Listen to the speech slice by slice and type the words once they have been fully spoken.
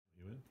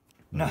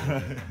No.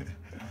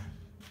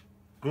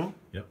 Cool?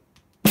 Yep.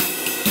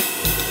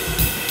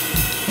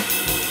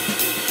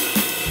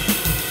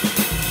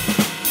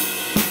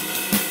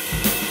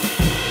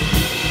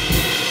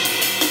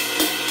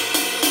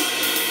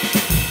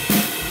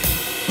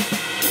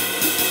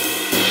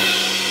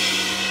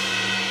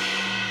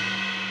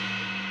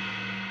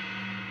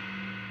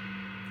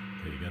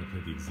 Okay, you gotta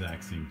play the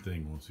exact same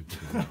thing once we put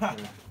it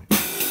in.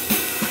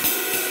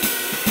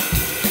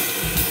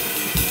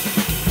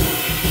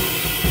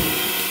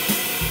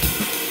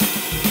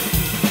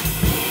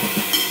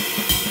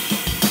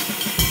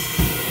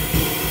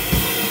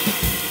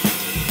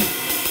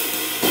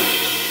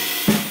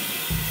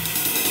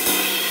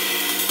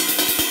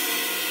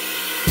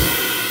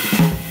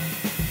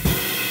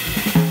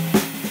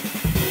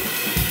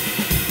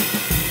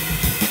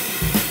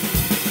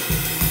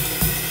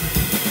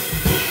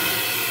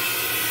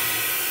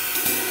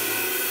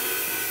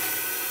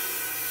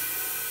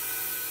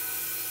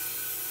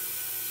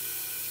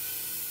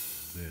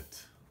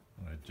 It.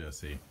 All right,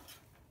 Jesse.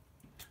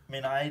 I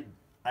mean, I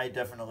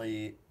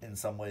definitely, in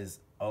some ways,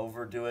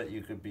 overdo it.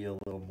 You could be a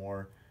little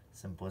more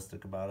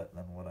simplistic about it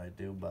than what I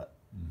do, but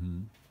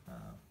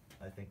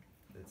I think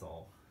it's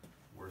all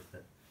worth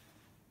it.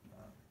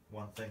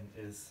 One thing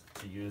is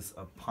to use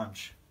a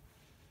punch.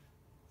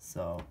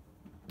 So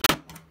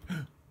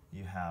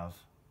you have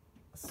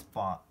a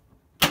spot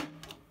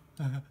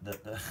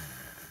that the...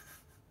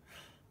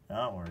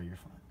 Don't worry, you're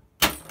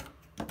fine.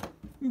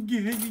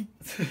 Gay.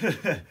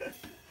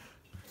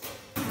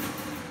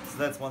 So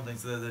that's one thing.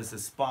 So there's a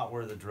spot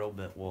where the drill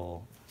bit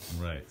will,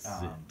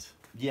 Sit.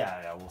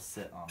 Yeah, will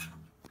sit on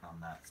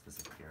that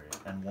specific area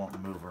and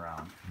won't move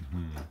around.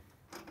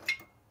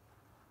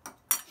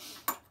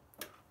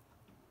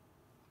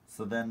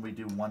 So then we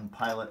do one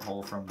pilot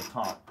hole from the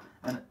top,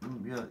 and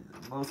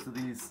most of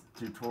these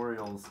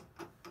tutorials,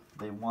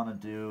 they want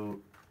to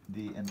do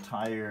the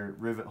entire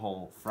rivet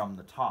hole from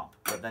the top,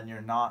 but then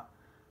you're not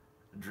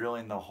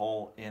drilling the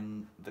hole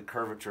in the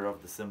curvature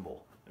of the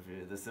cymbal.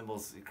 The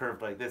cymbal's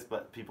curved like this,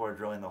 but people are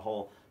drilling the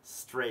hole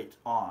straight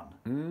on,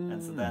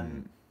 and so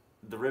then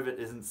the rivet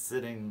isn't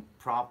sitting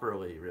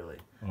properly, really.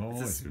 Oh,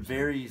 it's a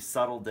very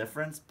subtle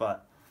difference,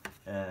 but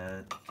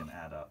it can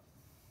add up,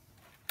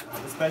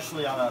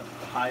 especially on a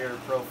higher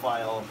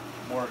profile,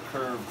 more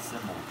curved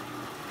cymbal.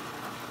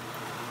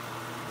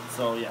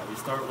 So yeah, we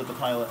start with the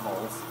pilot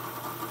holes.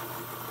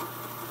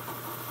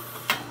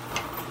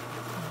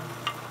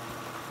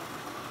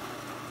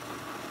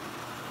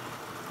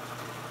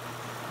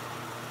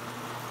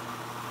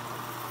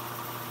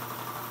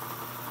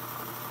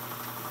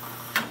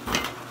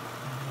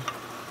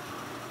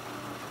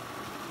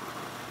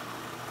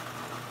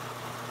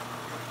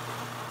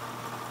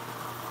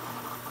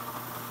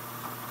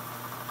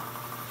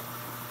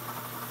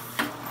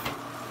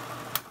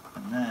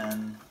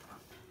 Then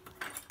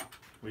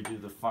we do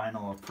the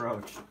final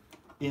approach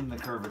in the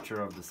curvature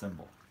of the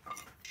cymbal.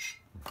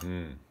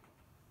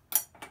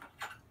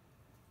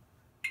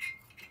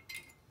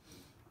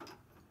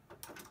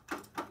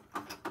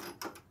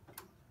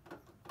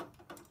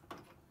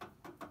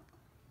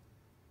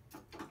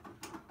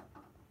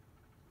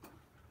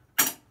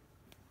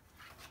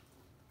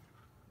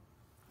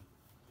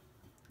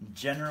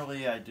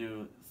 Generally, I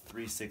do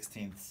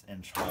 3/16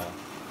 inch hole,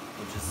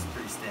 which is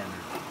pretty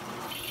standard.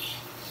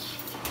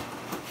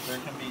 There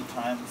can be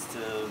times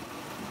to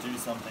do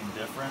something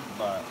different,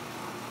 but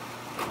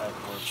that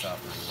works out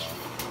pretty well.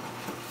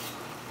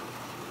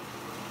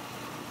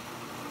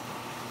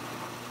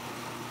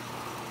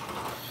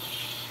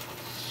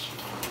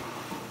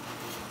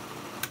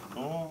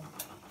 Cool.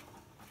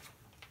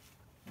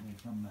 Let me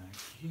come back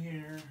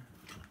here.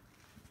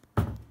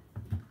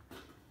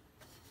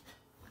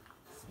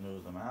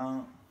 Smooth them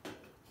out.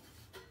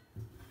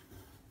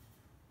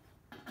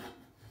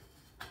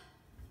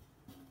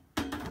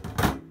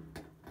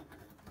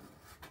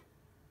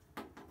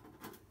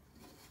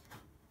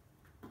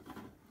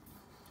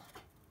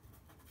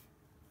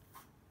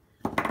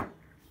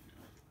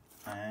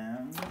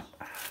 And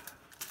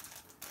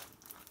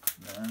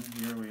then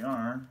here we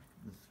are,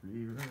 the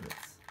 3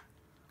 rivets.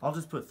 I'll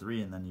just put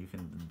 3 and then you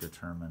can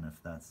determine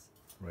if that's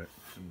too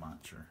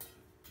much or...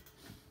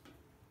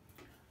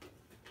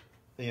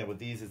 Yeah, with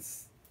these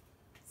it's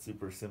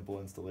super simple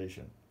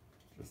installation.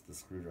 Just the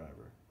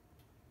screwdriver.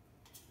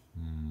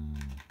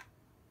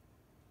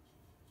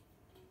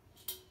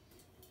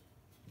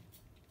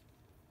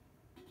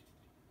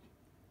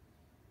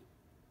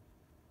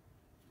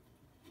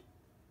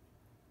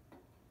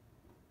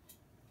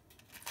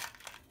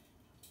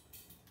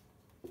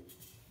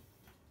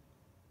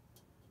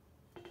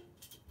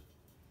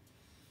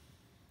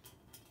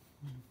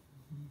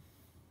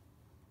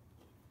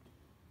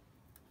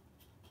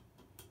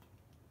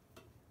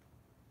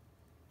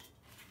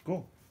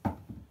 Cool. There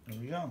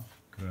we go.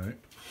 Okay.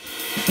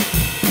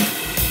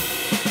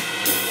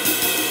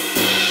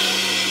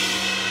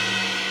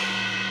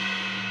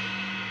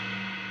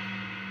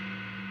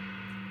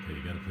 Okay,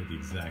 you gotta play the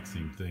exact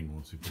same thing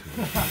once we put it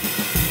in.